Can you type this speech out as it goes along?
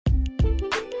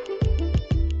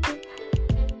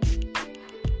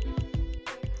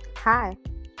Hi,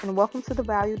 and welcome to the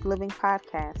Valued Living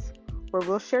Podcast, where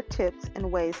we'll share tips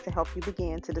and ways to help you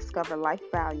begin to discover life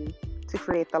value to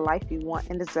create the life you want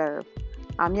and deserve.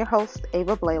 I'm your host,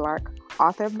 Ava Blaylark,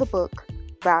 author of the book,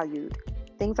 Valued,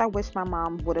 Things I Wish My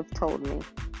Mom Would Have Told Me.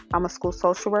 I'm a school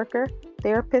social worker,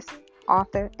 therapist,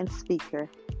 author, and speaker.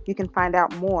 You can find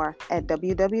out more at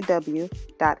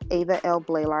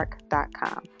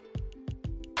www.avalblaylark.com.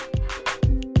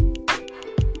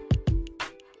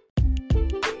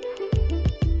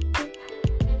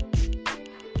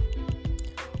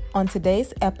 On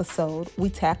today's episode, we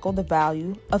tackle the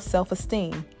value of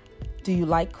self-esteem. Do you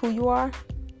like who you are?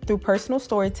 Through personal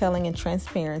storytelling and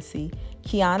transparency,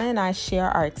 Kiana and I share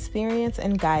our experience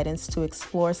and guidance to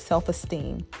explore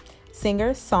self-esteem.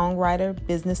 Singer, songwriter,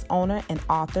 business owner, and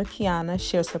author Kiana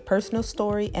shares her personal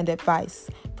story and advice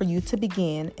for you to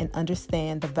begin and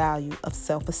understand the value of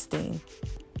self-esteem.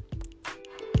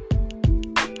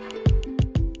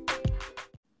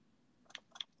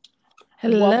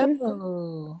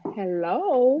 Hello.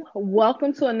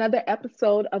 Welcome to another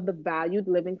episode of the Valued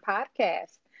Living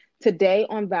Podcast. Today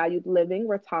on Valued Living,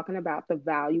 we're talking about the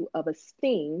value of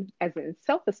esteem, as in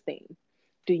self-esteem.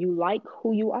 Do you like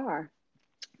who you are?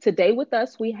 Today with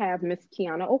us, we have Miss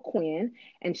Kiana O'Quinn,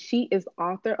 and she is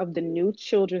author of the new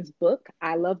children's book,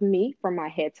 I Love Me, From My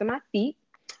Head to My Feet.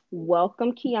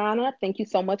 Welcome, Kiana. Thank you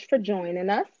so much for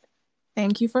joining us.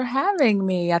 Thank you for having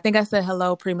me. I think I said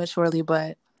hello prematurely,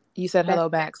 but you said hello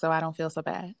back, so I don't feel so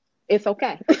bad. It's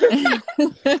okay.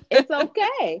 It's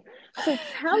okay. So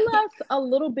tell us a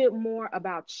little bit more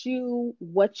about you,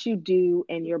 what you do,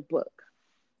 and your book.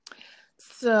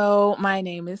 So my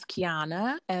name is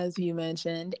Kiana, as you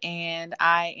mentioned, and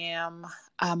I am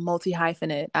a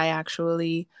multi-hyphenate. I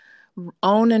actually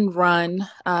own and run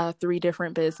 3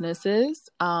 different businesses.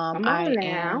 Come on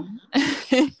now.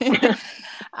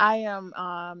 I am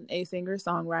a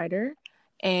singer-songwriter,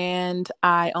 and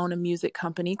I own a music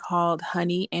company called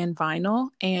Honey and Vinyl,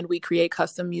 and we create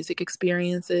custom music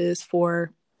experiences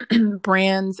for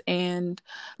brands and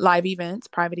live events,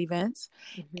 private events.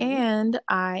 Mm-hmm. And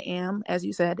I am, as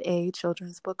you said, a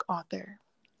children's book author.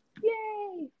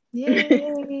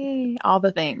 Yay! All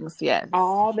the things, yes.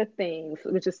 All the things,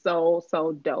 which is so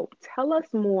dope. Tell us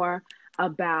more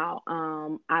about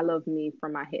I Love Me,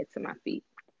 From My Head to My Feet.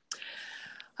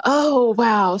 Oh,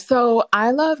 wow. So I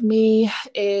Love Me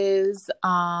is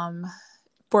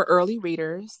for early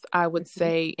readers. I would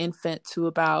say infant to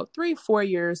about 3-4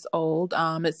 years old.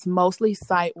 It's mostly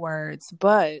sight words,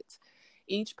 but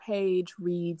each page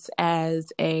reads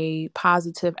as a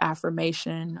positive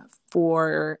affirmation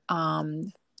for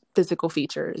physical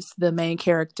features. The main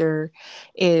character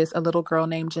is a little girl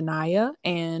named Janaya,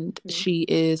 and she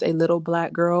is a little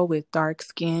Black girl with dark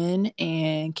skin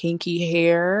and kinky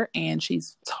hair, and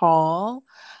she's tall.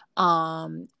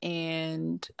 And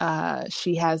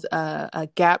she has a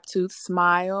gap tooth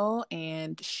smile,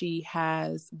 and she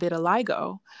has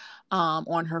vitiligo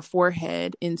on her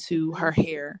forehead into her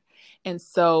hair. And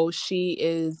so she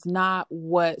is not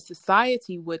what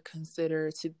society would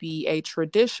consider to be a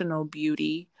traditional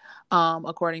beauty,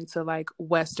 according to like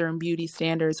Western beauty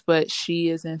standards, but she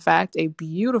is in fact a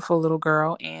beautiful little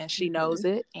girl, and she knows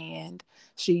it, and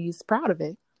she's proud of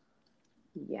it.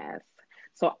 Yes.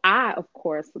 So I, of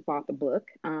course, bought the book.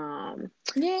 For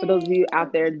those of you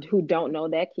out there who don't know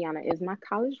that, Kiana is my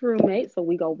college roommate, so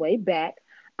we go way back.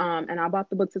 And I bought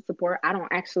the book to support. I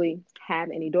don't actually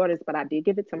have any daughters, but I did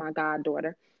give it to my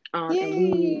goddaughter.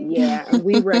 And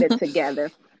we read it together.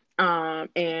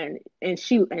 And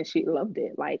she loved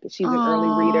it. Like, she's an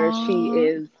early reader.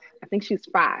 I think she's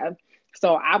 5.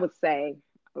 So I would say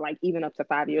like even up to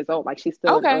 5 years old, like she's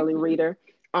still an early reader.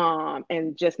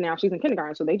 And just now she's in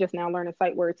kindergarten, so they just now learning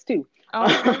sight words too. Oh,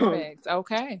 perfect.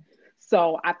 Okay.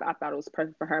 So I thought it was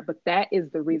perfect for her. But that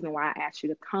is the reason why I asked you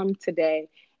to come today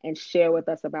and share with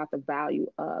us about the value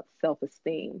of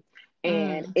self-esteem.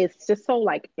 And it's just so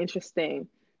like interesting.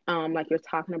 Like you're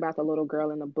talking about the little girl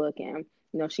in the book, and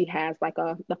she has like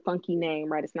the funky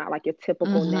name, right? It's not like your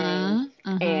typical name.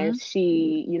 And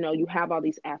she, you have all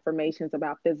these affirmations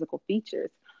about physical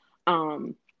features.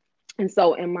 And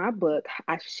so in my book,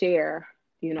 I share,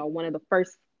 one of the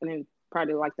first, and then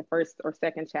probably like the first or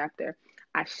second chapter,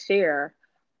 I share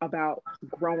about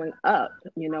growing up,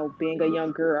 being a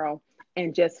young girl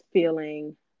and just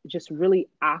feeling just really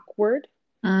awkward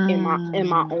in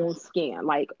my own skin,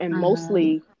 like, and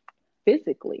mostly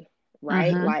physically,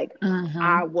 right? Like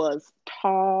I was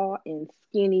tall and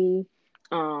skinny,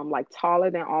 like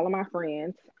taller than all of my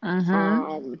friends.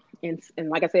 And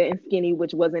like I said, and skinny,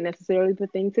 which wasn't necessarily the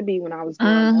thing to be when I was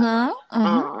growing up.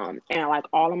 And like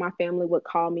all of my family would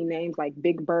call me names like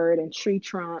Big Bird and Tree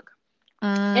Trunk.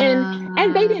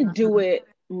 And they didn't do Mm-hmm. it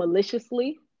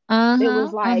maliciously. It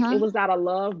was like it Mm-hmm. was out of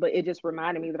love, but it just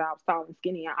reminded me that I was tall and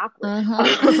skinny and awkward.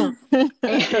 Mm-hmm.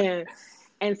 and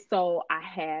and so I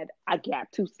had a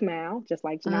gap tooth smile, just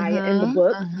like Janiyah in the Mm-hmm.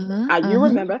 book. You Mm-hmm.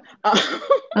 remember.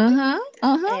 Mm-hmm.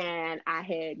 Mm-hmm. And I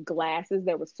had glasses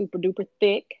that were super duper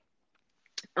thick.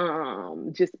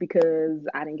 Just because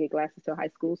I didn't get glasses till high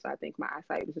school, so I think my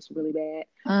eyesight was just really bad.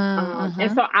 And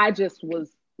Mm-hmm. so I just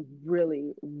was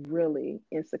really, really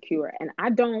insecure. And I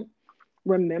don't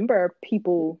remember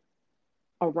people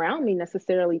around me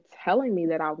necessarily telling me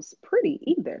that I was pretty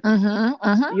either. Mm-hmm.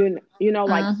 Mm-hmm.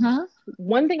 Like Mm-hmm.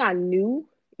 one thing I knew,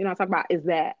 I talk about is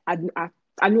that I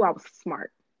knew I was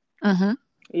smart. Mm-hmm.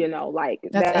 Like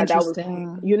That's that was,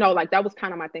 interesting. like that was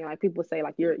kind of my thing. Like people would say,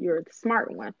 like you're the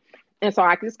smart one, and so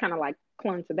I just kind of like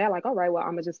clung to that. Like, all right, well,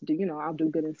 I'm gonna just do, I'll do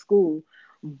good in school,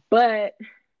 but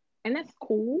and that's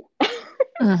cool.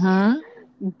 Mm-hmm.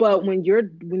 But when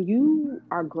you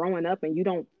are growing up and you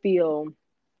don't feel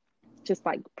just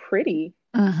like pretty,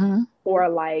 Mm-hmm. or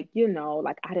like,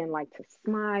 like I didn't like to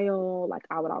smile, like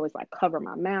I would always like cover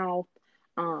my mouth.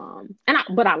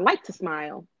 But I like to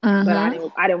smile, but I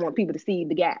Mm-hmm. didn't want people to see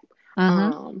the gap.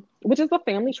 Mm-hmm. Which is a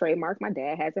family trademark. My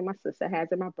dad has it, my sister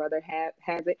has it, my brother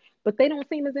has it, but they don't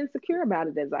seem as insecure about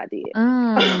it as I did.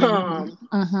 Mm-hmm. Um,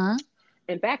 Mm-hmm.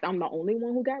 in fact, I'm the only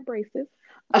one who got braces.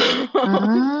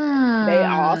 They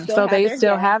all Mm. still So have they their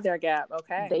still gap. have their gap.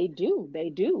 Okay. They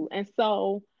do. And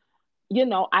so,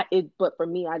 but for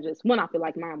me, I feel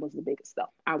like mine was the biggest though.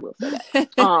 I will say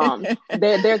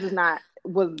that. Theirs is not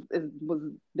was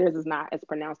theirs is not as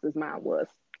pronounced as mine was.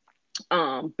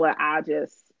 But I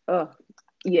just,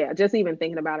 yeah, just even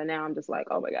thinking about it now, I'm just like,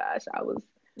 oh my gosh,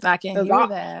 I can it was hear all,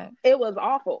 that. it was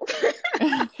awful.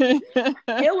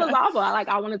 It was awful.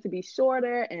 I wanted to be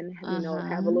shorter and have a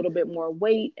Mm-hmm. little bit more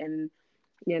weight and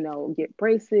get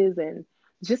braces. And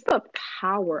just the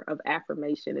power of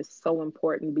affirmation is so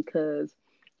important, because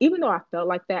even though I felt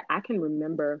like that, I can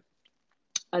remember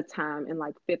a time in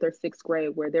like fifth or sixth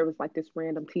grade where there was like this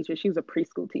random teacher. She was a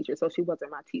preschool teacher, so she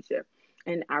wasn't my teacher.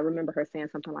 And I remember her saying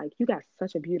something like, "You got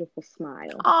such a beautiful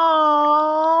smile."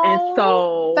 And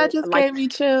Oh, that so, just like, gave me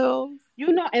chills.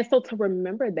 and so to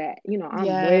remember that, I'm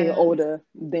way Yes. older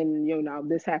than,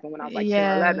 this happened when I was like 10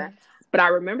 or 11. Yes. But I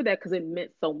remember that because it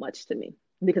meant so much to me,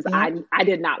 because Yep. I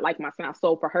did not like my smile.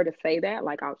 So for her to say that,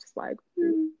 like, I was just like,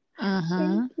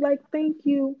 Mm-hmm. thank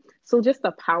you. So just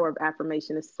the power of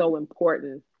affirmation is so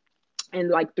important. And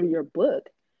like through your book,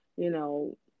 you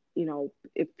know,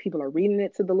 if people are reading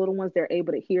it to the little ones, they're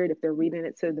able to hear it. If they're reading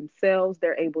it to themselves,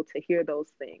 they're able to hear those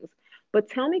things. But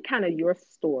tell me kind of your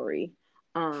story,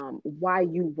 why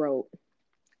you wrote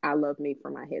 "I Love Me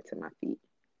from My Head to My Feet."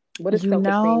 What does You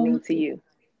self-esteem know, mean to you?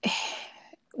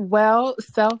 well,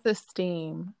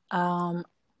 self-esteem.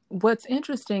 What's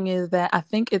interesting is that I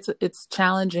think it's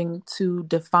challenging to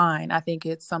define. I think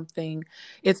it's something,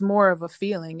 it's more of a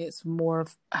feeling. It's more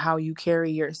of how you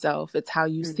carry yourself. It's how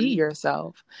you see Mm-hmm.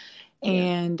 yourself. Yeah.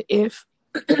 And if,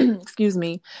 excuse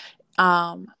me,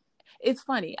 um, it's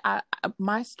funny.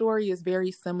 My story is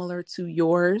very similar to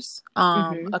yours.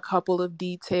 Mm-hmm. A couple of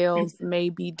details may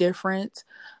be different.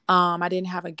 I didn't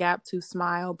have a gap tooth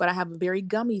smile, but I have a very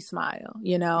gummy smile,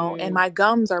 and my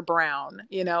gums are brown.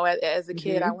 As a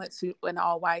kid, I Mm-hmm. went to an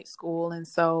all white school. And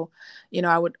so,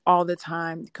 I would all the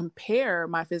time compare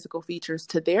my physical features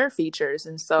to their features.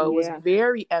 And so it was Yeah.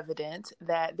 very evident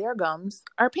that their gums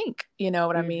are pink. You know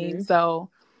what I mean? Mm-hmm. So,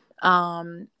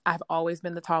 I've always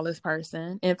been the tallest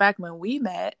person. In fact, when we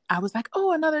met, I was like,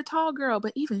 oh, another tall girl,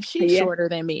 but even she's Yeah. shorter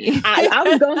than me. I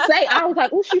was gonna say, I was like,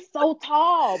 oh, she's so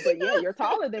tall, but yeah, you're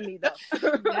taller than me though.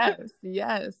 Yes,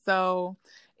 yes. So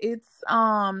it's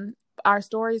our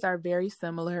stories are very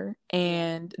similar. Yeah.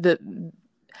 And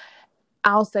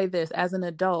I'll say this, as an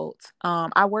adult,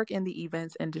 I work in the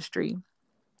events industry.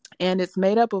 And it's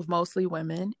made up of mostly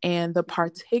women. And the Mm-hmm.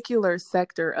 particular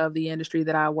sector of the industry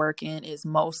that I work in is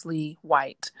mostly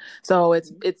white. So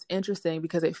Mm-hmm. it's interesting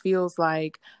because it feels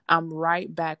like I'm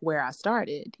right back where I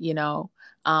started.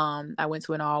 I went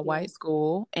to an all Yeah. white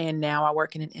school, and now I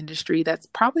work in an industry that's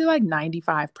probably like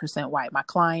 95% white. My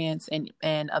clients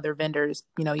and other vendors,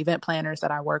 event planners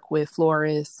that I work with,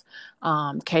 florists,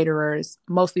 caterers,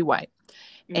 mostly white.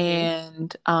 Mm-hmm.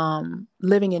 And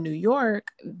living in New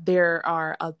York, there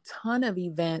are a ton of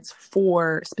events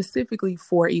specifically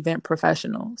for event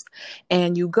professionals.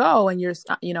 And you go and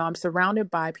I'm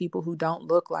surrounded by people who don't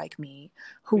look like me,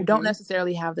 who don't Mm-hmm.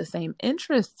 necessarily have the same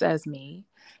interests as me,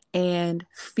 and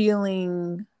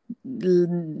feeling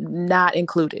not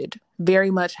included.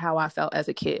 Very much how I felt as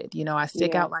a kid. You know, I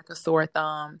stick Yeah. out like a sore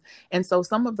thumb. And so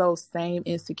some of those same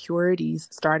insecurities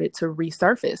started to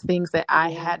resurface, things that I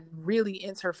Yeah. hadn't really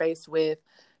interfaced with,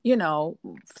 you know,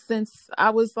 since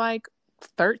I was like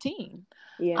 13.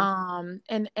 Yeah.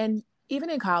 And even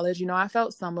in college, you know, I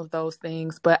felt some of those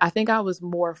things, but I think I was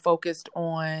more focused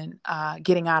on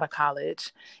getting out of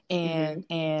college Mm-hmm.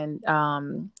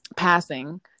 and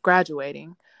passing,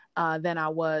 graduating, than I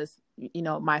was, you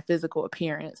know, my physical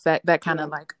appearance. That kind Yeah.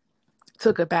 of like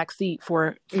took a back seat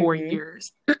for Mm-hmm.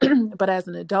 years. But as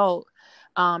an adult,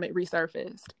 it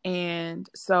resurfaced, and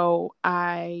so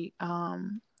I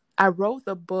wrote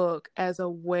the book as a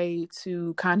way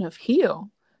to kind of heal,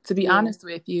 to be Yeah. honest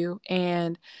with you.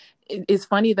 And it's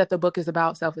funny that the book is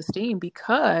about self-esteem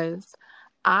because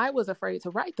I was afraid to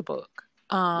write the book.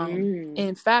 Mm.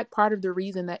 In fact, part of the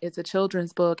reason that it's a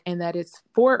children's book and that it's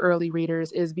for early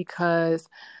readers is because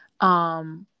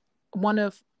um, one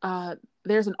of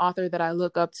there's an author that I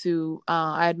look up to.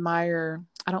 I admire.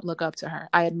 I don't look up to her.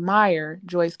 I admire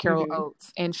Joyce Carol Mm-hmm.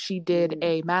 Oates, and she did Mm.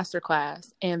 a master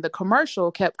class, and the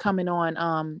commercial kept coming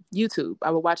on YouTube.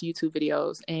 I would watch YouTube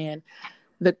videos, and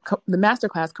the master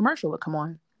class commercial would come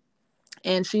on.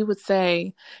 And she would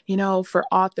say, you know, for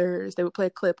authors, they would play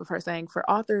a clip of her saying, for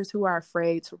authors who are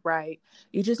afraid to write,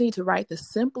 you just need to write the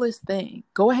simplest thing.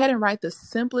 Go ahead and write the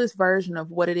simplest version of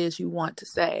what it is you want to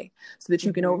say so that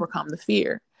you can Mm-hmm. overcome the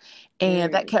fear.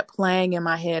 And that Mm. kept playing in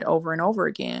my head over and over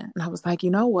again. And I was like,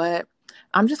 you know what?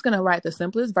 I'm just going to write the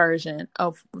simplest version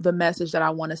of the message that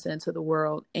I want to send to the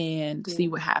world and see Yeah.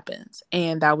 what happens.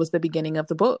 And that was the beginning of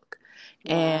the book.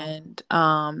 Wow. And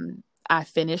I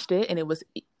finished it, and it was,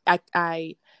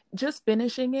 I just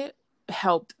finishing it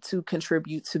helped to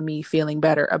contribute to me feeling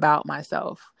better about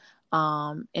myself.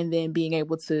 And then being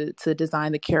able to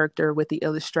design the character with the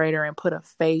illustrator and put a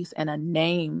face and a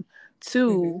name Mm-hmm.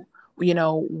 to, you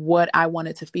know, what I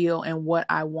wanted to feel and what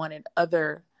I wanted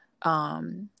other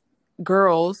um,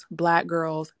 girls, Black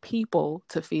girls, people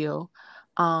to feel,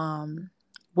 um,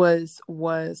 was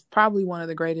probably one of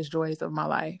the greatest joys of my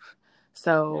life.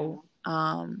 So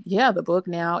Wow. yeah, the book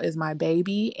now is my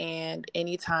baby, and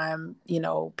anytime, you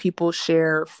know, people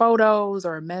share photos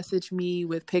or message me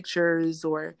with pictures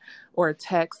or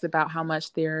text about how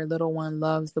much their little one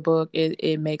loves the book,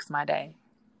 it makes my day,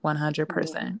 Yeah.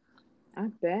 100%. I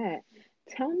bet.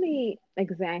 Tell me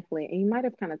exactly, and you might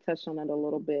have kind of touched on it a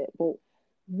little bit, but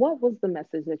what was the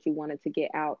message that you wanted to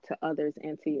get out to others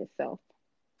and to yourself?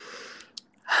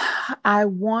 I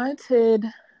wanted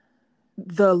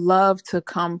the love to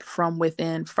come from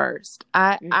within first.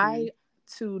 Mm-hmm. I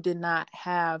too did not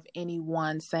have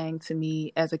anyone saying to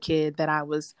me as a kid that I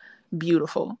was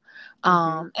beautiful.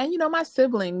 Mm-hmm. And you know, my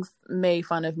siblings made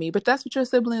fun of me, but that's what your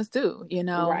siblings do, you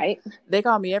know. Right. They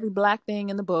called me every Black thing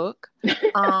in the book.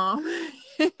 Um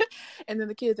and then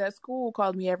the kids at school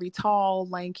called me every tall,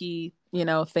 lanky, you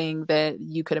know, thing that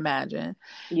you could imagine.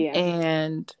 Yeah.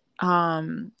 And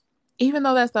even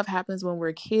though that stuff happens when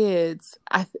we're kids,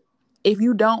 if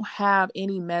you don't have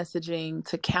any messaging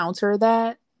to counter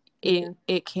that, Yeah.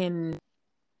 it can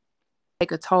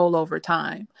take a toll over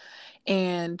time.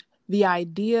 And the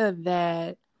idea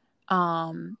that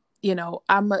you know,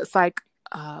 I'm a psych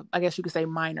I guess you could say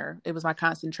minor. It was my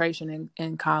concentration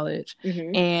in college.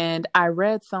 Mm-hmm. And I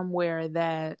read somewhere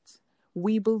that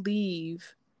we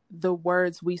believe the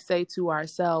words we say to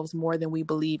ourselves more than we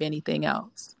believe anything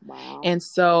else. Wow. And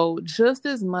so, just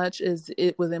as much as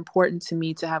it was important to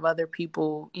me to have other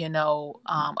people, you know,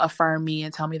 affirm me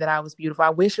and tell me that I was beautiful, I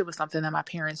wish it was something that my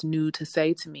parents knew to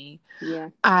say to me.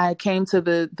 Yeah. I came to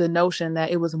the notion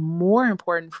that it was more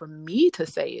important for me to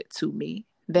say it to me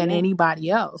than Yeah. anybody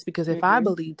else, because if I Mm-hmm.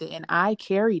 believed it and I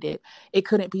carried it, it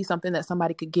couldn't be something that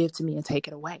somebody could give to me and take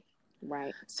it away.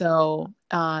 Right. So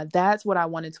that's what I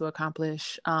wanted to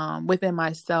accomplish within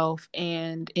myself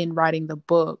and in writing the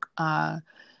book,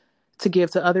 to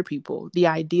give to other people. The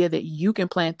idea that you can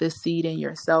plant this seed in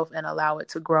yourself and allow it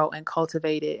to grow and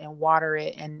cultivate it and water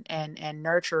it and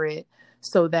nurture it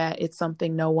so that it's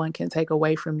something no one can take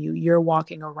away from you. You're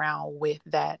walking around with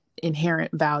that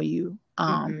inherent value,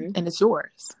 Mm-hmm. and it's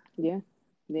yours. Yeah.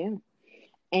 Yeah.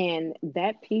 And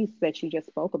that piece that you just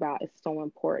spoke about is so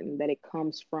important that it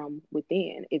comes from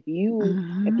within. If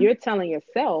Mm-hmm. you're telling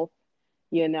yourself,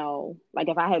 you know, like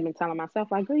if I had been telling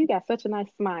myself, like, girl, you got such a nice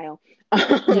smile.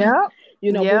 Yep.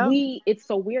 You know, but Yep. it's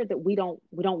so weird that we don't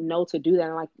know to do that.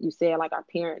 And like you said, like our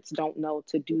parents don't know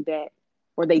to do that,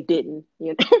 or they didn't, you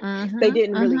know, they Mm-hmm.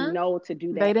 didn't really Mm-hmm. know to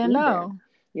do They that didn't either, know.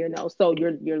 you know. So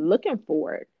you're looking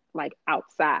for it like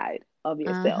outside of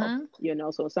yourself, Mm-hmm. you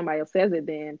know. So if somebody else says it,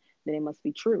 then it must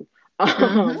be true.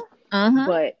 Mm-hmm. Mm-hmm.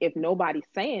 But if nobody's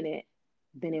saying it,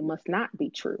 then it must not be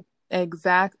true.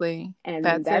 Exactly. And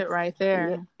then That's it that's right yeah,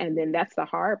 there. and then that's the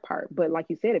hard part. But like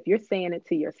you said, if you're saying it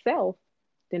to yourself,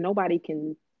 then nobody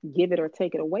can give it or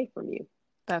take it away from you.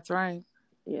 That's right.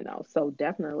 So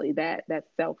definitely that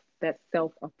self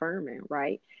affirming,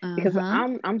 right? Because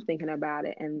Mm-hmm. I'm thinking about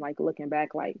it and like looking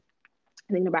back, like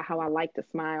thinking about how I like to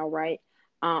smile, right?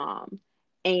 um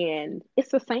and it's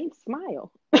the same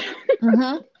smile.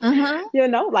 Mm-hmm.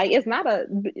 Mm-hmm. Like it's not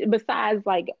besides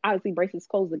like obviously braces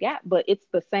close the gap, but it's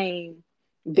the same,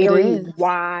 It very is.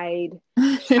 wide.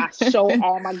 I show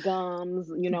all my gums,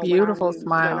 Beautiful when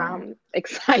smile. I'm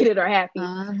excited or happy.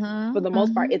 For Mm-hmm. the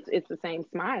most part, Mm-hmm. it's the same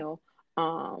smile.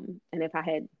 And if I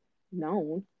had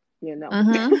known, you know,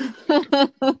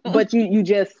 Mm-hmm. but you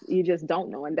just don't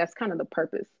know, and that's kind of the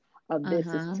purpose of this,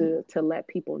 is Mm-hmm. to let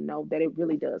people know that it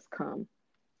really does come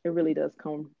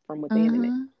from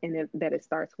within, Mm-hmm. that it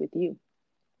starts with you.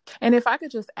 And if I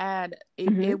could just add,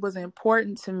 Hmm. it was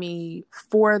important to me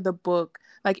for the book,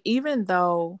 like even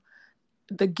though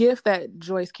the gift that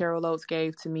Joyce Carol Oates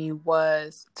gave to me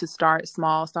was to start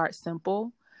small, start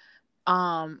simple.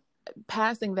 Um,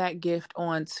 Passing that gift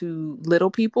on to little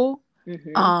people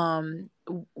Hmm. um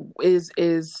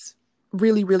is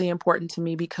really really important to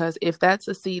me, because if that's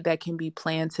a seed that can be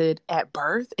planted at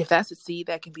birth, if that's a seed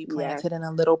that can be Yes. planted in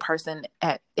a little person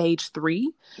at age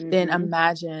 3, then Hmm.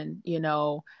 imagine,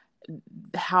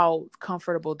 how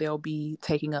comfortable they'll be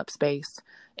taking up space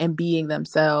and being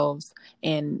themselves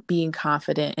and being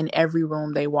confident in every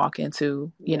room they walk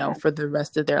into, Yes. for the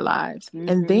rest of their lives.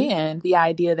 And Hmm. then the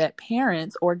idea that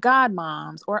parents or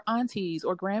godmoms or aunties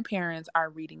or grandparents are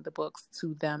reading the books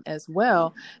to them as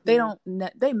well. They Yeah.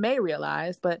 don't, they may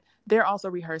realize, but they're also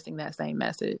rehearsing that same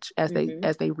message as they Hmm.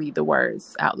 as they read the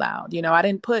words out loud. I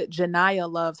didn't put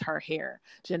Janiyah loves her hair.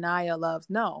 Janiyah loves,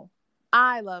 no,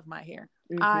 I love my hair.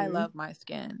 I Hmm. love my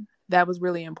skin. That was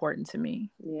really important to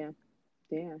me. Yeah.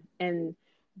 Yeah. And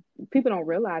people don't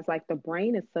realize, like, the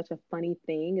brain is such a funny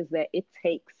thing, is that it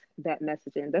takes that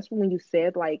message in. That's when you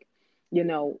said, like,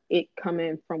 it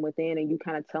coming from within and you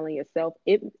kind of telling yourself,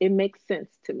 it makes sense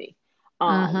to me.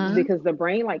 Mm-hmm. Because the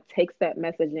brain, like, takes that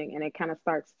messaging and it kind of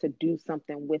starts to do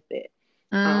something with it.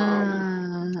 um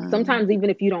Mm-hmm. Sometimes even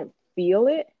if you don't feel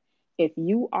it, if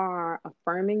you are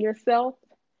affirming yourself,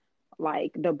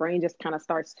 like, the brain just kind of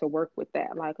starts to work with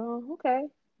that, like, oh, okay,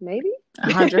 maybe.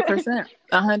 100%.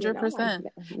 a you hundred know like, percent.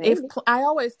 maybe. I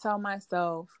always tell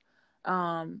myself,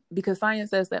 because science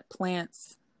says that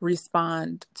plants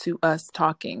respond to us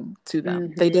talking to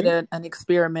them. They did Hmm. an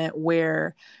experiment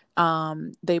where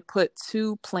they put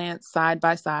two plants side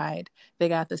by side. They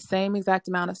got the same exact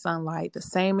amount of sunlight, the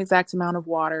same exact amount of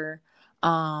water.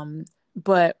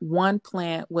 But one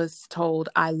plant was told,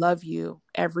 I love you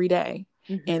every day.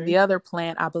 And Hmm. the other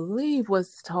plant, I believe,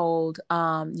 was told,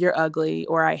 you're ugly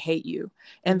or I hate you.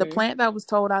 And the Hmm. plant that was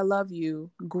told, I love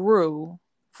you, grew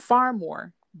far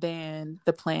more than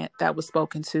the plant that was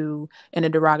spoken to in a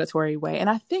derogatory way. And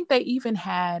I think they even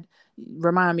had,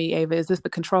 remind me, Ava, is this the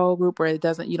control group where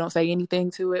you don't say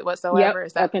anything to it Yep, whatsoever?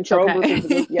 Is a that control group is the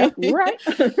group. okay? Yep, you're right.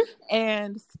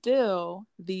 And still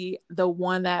the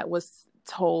one that was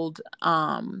told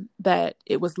that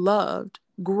it was loved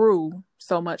grew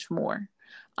so much more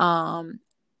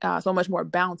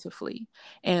bountifully.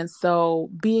 And so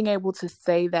being able to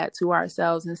say that to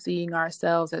ourselves and seeing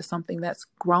ourselves as something that's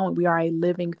growing, we are a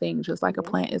living thing, just like a Yeah,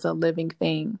 plant is a living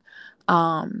thing.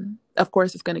 Of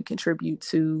course, it's going to contribute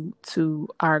to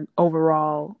our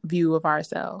overall view of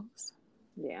ourselves.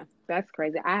 yeah, that's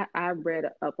crazy. I read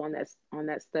up on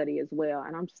that study as well,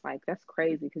 and I'm just like, that's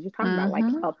crazy, because you're talking about, like,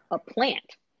 Mm-hmm. a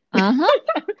plant,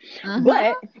 Mm-hmm.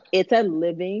 but Mm-hmm. it's a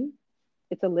living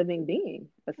it's a living being,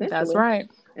 That's essentially. right.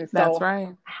 And That's so,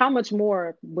 right. how much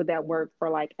more would that work for,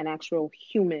 like, an actual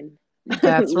human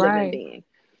That's living right. being?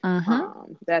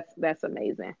 Mm-hmm. That's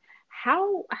amazing.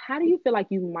 How do you feel like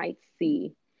you might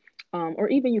see, or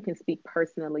even you can speak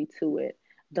personally to it,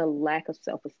 the lack of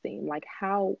self-esteem? Like,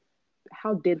 how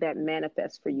did that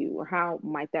manifest for you, or how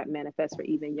might that manifest for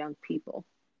even young people?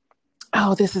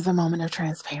 Oh, this is a moment of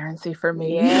transparency for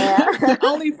me. Yeah.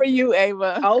 Only for you,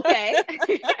 Ava. Okay.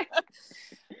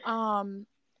 um,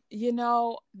 you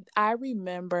know, I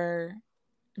remember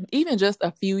even just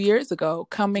a few years ago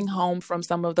coming Mhm. home from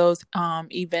some of those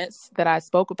events that I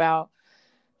spoke about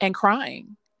and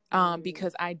crying Mm,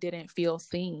 because I didn't feel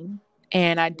seen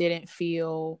and I didn't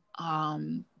feel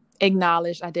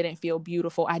acknowledged. I didn't feel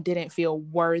beautiful. I didn't feel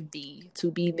worthy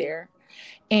to be yeah. there.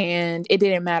 And it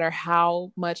didn't matter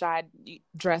how much I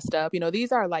dressed up.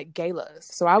 These are like galas.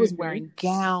 So I was wearing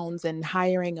gowns and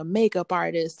hiring a makeup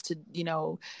artist to,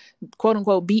 quote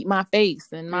unquote, beat my face.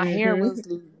 And my hair was,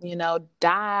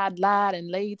 dyed, lied, and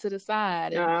laid to the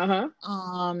side.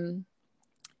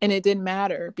 And it didn't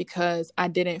matter because I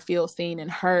didn't feel seen and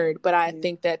heard. But I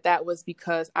think that was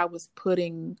because I was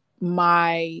putting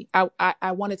I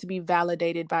wanted to be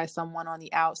validated by someone on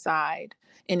the outside,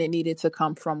 and it needed to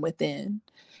come from within.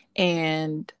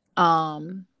 And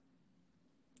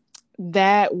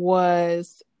that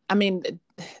was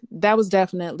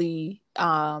definitely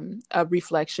a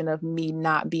reflection of me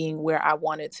not being where I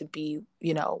wanted to be,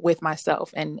 with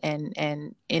myself and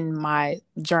in my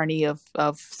journey of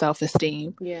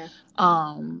self-esteem. Yeah.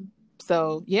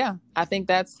 So yeah, I think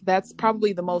that's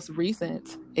probably the most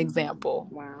recent example.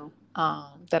 Wow.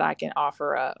 That I can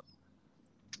offer up.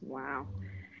 Wow.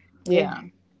 Yeah.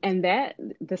 And that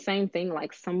the same thing,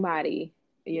 like somebody,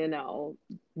 you're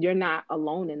not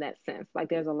alone in that sense. Like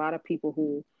there's a lot of people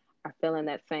who are feeling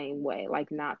that same way,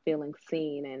 like not feeling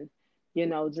seen and,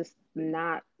 just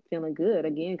not feeling good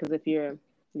again. Because if you're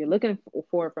looking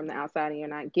for it from the outside and you're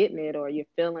not getting it, or you're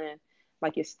feeling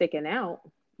like you're sticking out,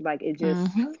 like it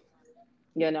just,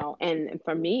 and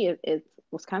for me, it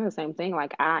was kind of the same thing.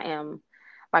 Like I am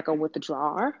like a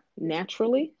withdrawer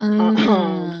naturally.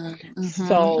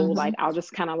 So like I'll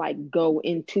just kind of like go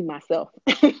into myself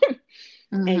and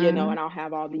and I'll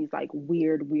have all these like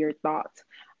weird thoughts.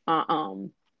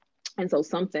 And so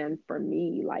something for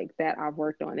me like that I've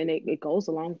worked on, and it goes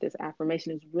along with this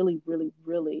affirmation, is really, really,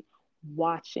 really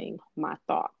watching my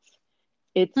thoughts.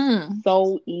 It's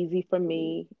so easy for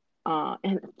me,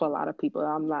 and for a lot of people.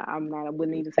 I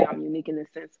wouldn't even say I'm unique in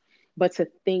this sense, but to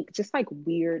think just like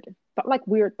weird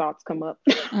thoughts come up.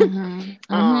 Like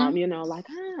you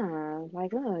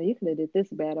could have did this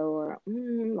better, or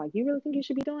like you really think you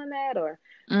should be doing that, or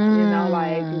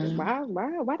like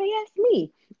why they ask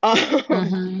me,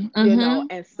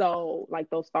 and so like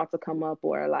those thoughts will come up,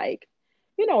 or like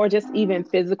or just even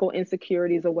physical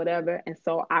insecurities or whatever. And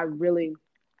so I really,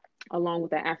 along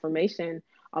with that affirmation,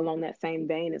 along that same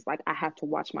vein, is like I have to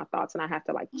watch my thoughts, and I have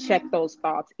to like check those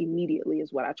thoughts immediately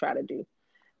is what I try to do.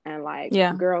 And like,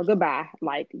 girl, goodbye.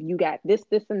 Like you got this,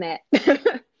 and that.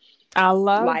 I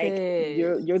love like, it.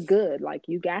 You're good. Like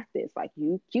you got this. Like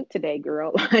you cute today,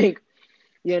 girl. Like,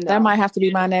 that might have to be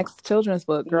my next children's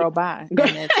book, Girl Bye. And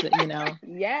it's,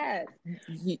 yes,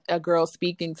 a girl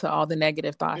speaking to all the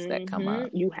negative thoughts that come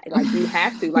up. You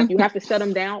have to shut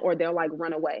them down, or they'll like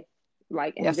run away.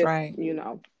 Like, and that's just, right.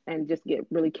 And just get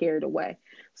really carried away.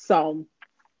 So,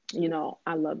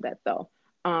 I love that though.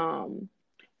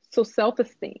 So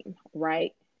self-esteem,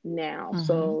 right now.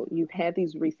 So you've had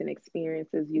these recent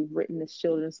experiences, you've written this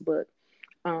children's book.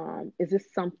 Is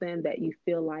this something that you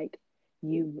feel like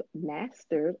you've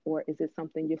mastered, or is it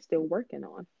something you're still working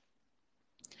on?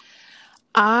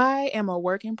 I am a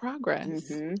work in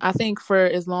progress. I think for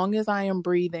as long as I am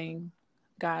breathing,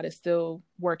 God is still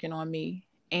working on me.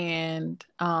 And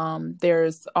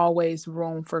there's always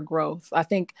room for growth. I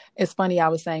think it's funny. I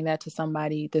was saying that to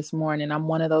somebody this morning. I'm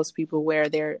one of those people where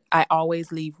I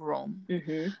always leave room.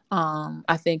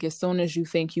 I think as soon as you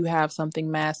think you have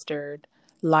something mastered,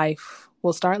 life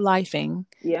will start lifing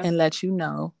and let you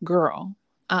know, girl,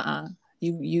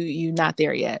 you not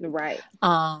there yet. Right.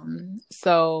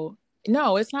 So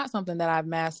no, it's not something that I've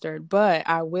mastered, but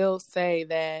I will say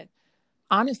that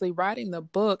honestly, writing the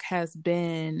book has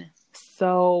been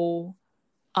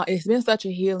it's been such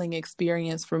a healing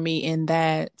experience for me, in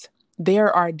that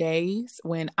there are days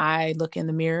when I look in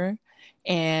the mirror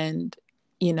and,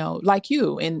 like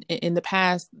you, in the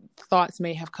past, thoughts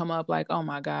may have come up like, oh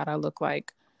my God, I look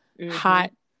like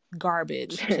hot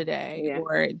garbage today,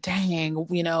 or dang,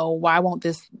 why won't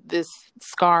this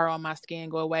scar on my skin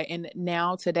go away? And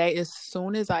now today, as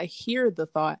soon as I hear the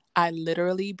thought, I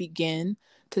literally begin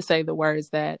to say the words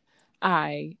that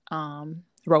I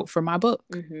wrote for my book.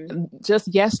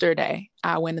 Just yesterday,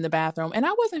 I went in the bathroom and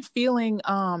I wasn't feeling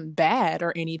bad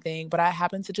or anything, but I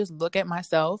happened to just look at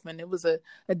myself, and it was a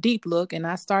deep look, and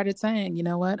I started saying, you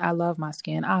know what? I love my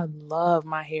skin. I love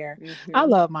my hair. I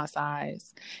love my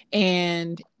size.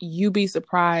 And you'd be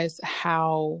surprised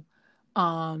how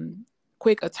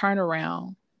quick a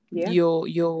turnaround.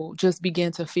 You'll just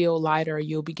begin to feel lighter.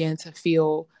 You'll begin to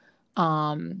feel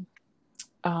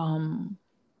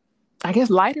I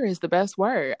guess lighter is the best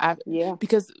word.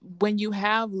 Because when you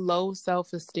have low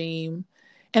self-esteem,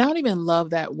 and I don't even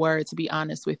love that word, to be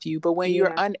honest with you, but when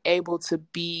you're unable to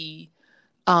be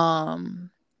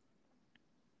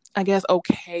I guess,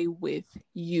 okay with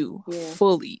you Yeah.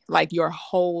 fully, like your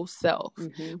whole self.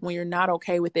 Mm-hmm. When you're not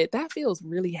okay with it, that feels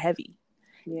really heavy.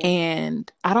 Yeah.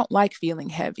 And I don't like feeling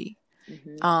heavy.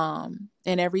 Mm-hmm.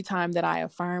 And every time that I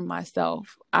affirm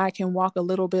myself, I can walk a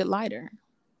little bit lighter.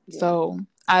 Yeah. So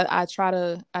I try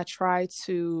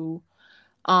to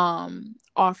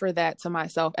offer that to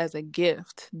myself as a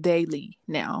gift daily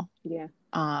now. Yeah.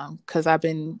 Because I've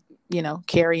been,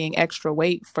 carrying extra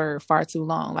weight for far too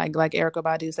long. Like Erykah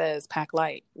Badu says, pack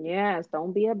light. Yes,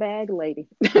 don't be a bag lady.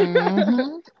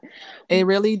 Mm-hmm. It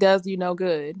really does you no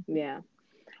good. Yeah.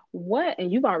 What, and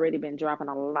you've already been dropping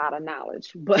a lot of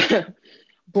knowledge, but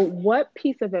what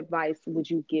piece of advice would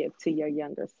you give to your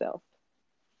younger self?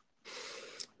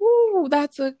 Ooh,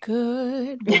 that's a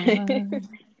good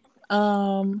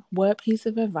one. What piece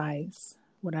of advice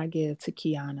would I give to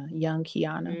Kiana, young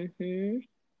Kiana? Mm-hmm.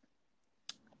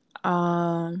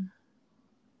 Um,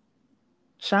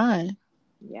 Shine.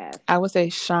 Yes. I would say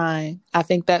shine. I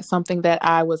think that's something that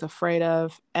I was afraid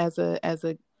of as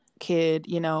a kid,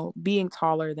 being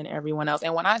taller than everyone else.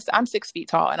 And when I'm 6 feet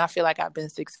tall, and I feel like I've been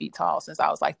 6 feet tall since I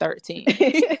was like 13.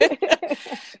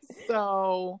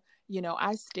 So,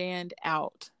 I stand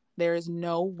out. There is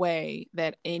no way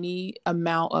that any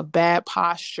amount of bad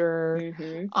posture,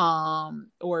 Mm-hmm.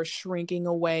 or shrinking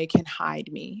away can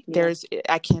hide me. Yeah.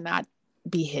 I cannot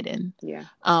be hidden. Yeah.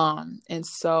 And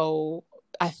so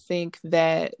I think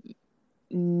that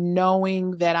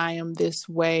knowing that I am this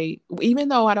way, even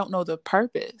though I don't know the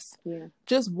purpose, Yeah.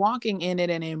 just walking in it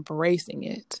and embracing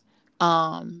it,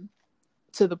 to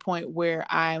the point where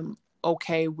I'm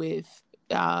okay with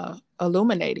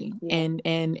illuminating Yeah.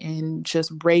 and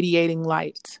just radiating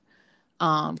light.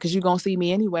 Because you're gonna see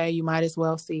me anyway, you might as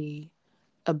well see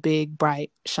a big,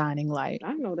 bright, shining light.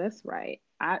 I know that's right.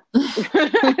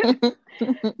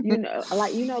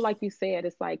 Like you said,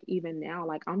 it's like even now,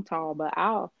 like I'm tall, but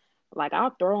I'll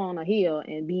throw on a heel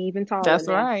and be even taller That's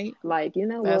now. right. Like,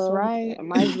 That's well, right. I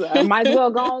might as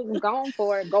well go on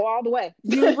for it, go all the way.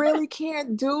 You really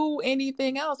can't do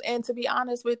anything else. And to be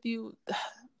honest with you,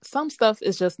 some stuff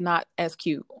is just not as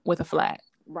cute with a flat.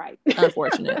 Right.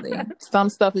 Unfortunately, some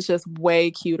stuff is just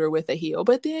way cuter with a heel.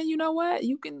 But then you know what?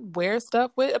 You can wear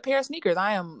stuff with a pair of sneakers.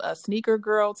 I am a sneaker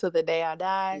girl to the day I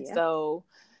die. Yeah. So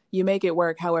you make it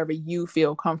work however you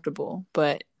feel comfortable.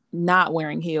 But not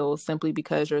wearing heels simply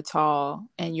because you're tall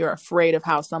and you're afraid of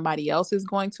how somebody else is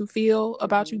going to feel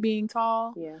about you Mm-hmm. being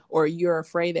tall, Yeah. or you're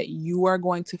afraid that you are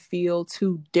going to feel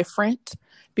too different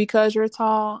because you're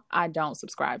tall. I don't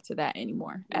subscribe to that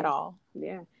anymore at Yeah. all.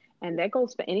 Yeah. And that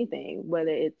goes for anything,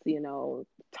 whether it's,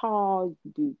 tall,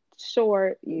 you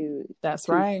short, you That's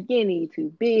too right. skinny,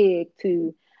 too big,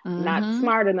 too not Mm-hmm.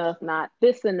 smart enough, not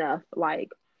this enough. Like,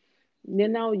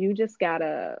 you just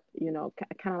gotta,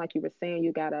 kind of like you were saying,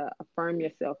 you gotta affirm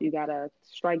yourself. You gotta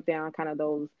strike down kind of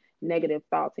those negative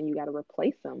thoughts and you gotta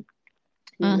replace them,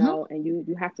 Mm-hmm. and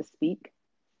you have to speak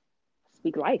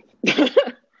life.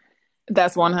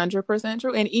 That's 100%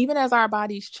 true. And even as our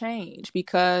bodies change,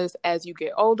 because as you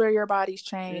get older, your bodies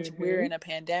change. We're Mm-hmm. in a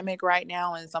pandemic right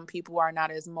now, and some people are not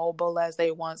as mobile as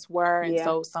they once were. And Yeah.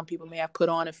 so some people may have put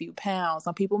on a few pounds.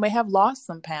 Some people may have lost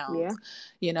some Yeah.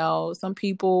 pounds. Some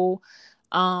people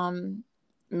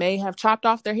may have chopped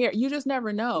off their hair. You just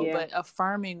never know. Yeah. But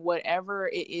affirming whatever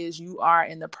it is you are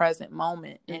in the present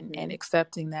moment, and, Mm-hmm. and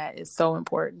accepting that is so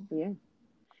important. Yeah.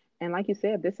 And like you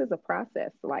said, this is a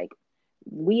process. Like,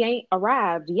 we ain't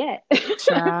arrived yet.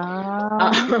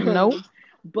 Child. Nope. um,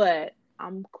 but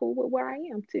I'm cool with where I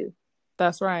am too.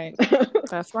 That's right.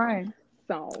 That's right. I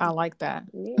So, like that.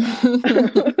 yeah.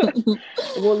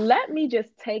 Well, let me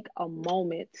just take a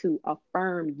moment to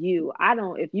affirm you. I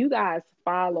don't, if you guys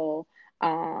follow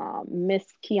Miss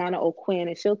Kiana O'Quinn,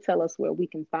 and she'll tell us where we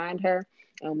can find her.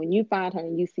 And when you find her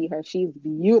and you see her, she's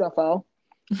beautiful.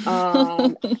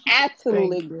 Thank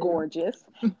Absolutely you. gorgeous.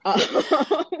 Um,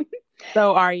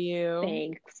 So are you.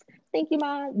 Thanks. Thank you,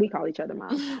 Mom. We call each other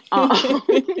Mom. Um,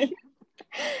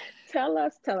 tell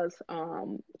us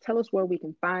where we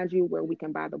can find you, where we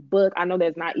can buy the book. I know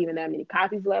there's not even that many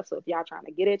copies left, so if y'all trying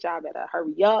to get it, y'all better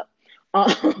hurry up.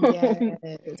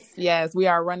 Yes, we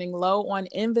are running low on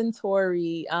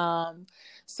inventory.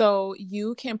 So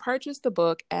you can purchase the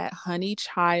book at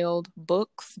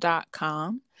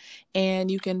honeychildbooks.com, and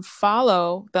you can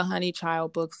follow the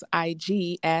Honeychild Books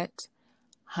IG at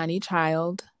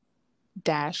honeychild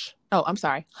Honeychild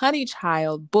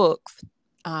Books.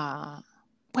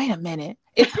 Wait a minute.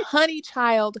 It's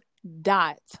honeychild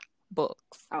dot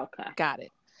books. Okay. Got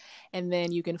it. And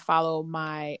then you can follow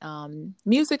my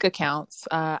music accounts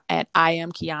at I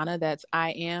Am Kiana. That's I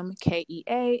Am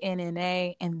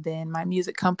KEANNA. And then my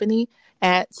music company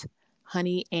at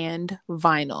Honey and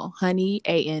Vinyl. Honey,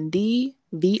 ANDVINYL.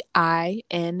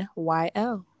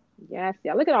 Yes,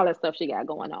 yeah. Look at all that stuff she got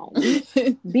going on.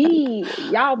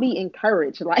 Y'all be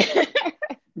encouraged. Like,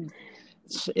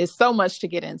 it's so much to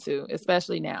get into,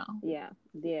 especially now. Yeah.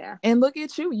 And look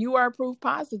at you. You are proof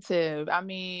positive. I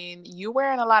mean, you're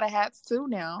wearing a lot of hats too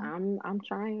now. I'm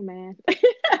trying, man.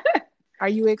 Are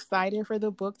you excited for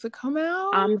the book to come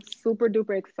out? I'm super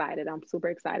duper excited.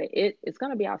 It's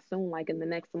gonna be out soon, like in the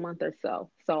next month or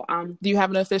so. So do you have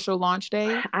an official launch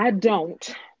date? I don't,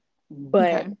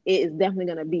 but it is definitely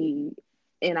gonna be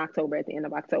in October, at the end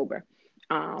of October.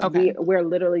 We're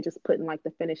literally just putting like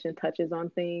the finishing touches on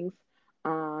things.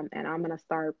 And I'm gonna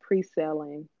start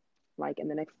pre-selling like in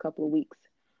the next couple of weeks.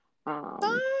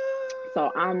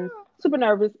 So I'm super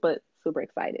nervous, but super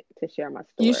excited to share my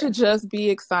story. You should just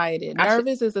be excited.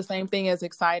 Nervous is the same thing as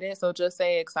excited, so just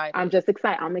say excited. I'm just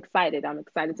excited. I'm excited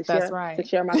to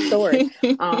share my story.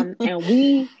 And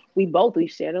we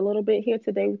shared a little bit here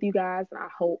today with you guys, and I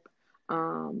hope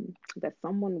that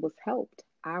someone was helped.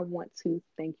 I want to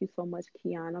thank you so much,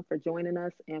 Kiana, for joining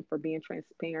us and for being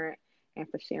transparent and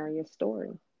for sharing your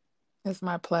story. It's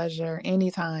my pleasure.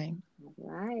 Anytime. All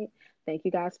right. Thank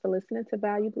you guys for listening to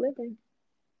Valued Living.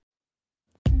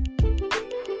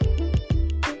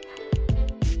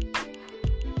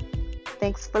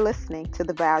 Thanks for listening to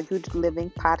the Valued Living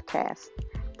podcast.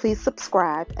 Please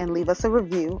subscribe and leave us a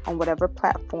review on whatever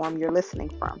platform you're listening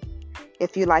from.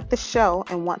 If you like the show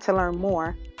and want to learn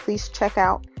more, please check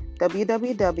out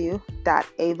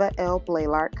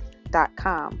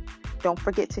www.avalblaylark.com. Don't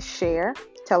forget to share,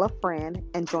 tell a friend,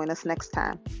 and join us next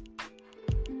time.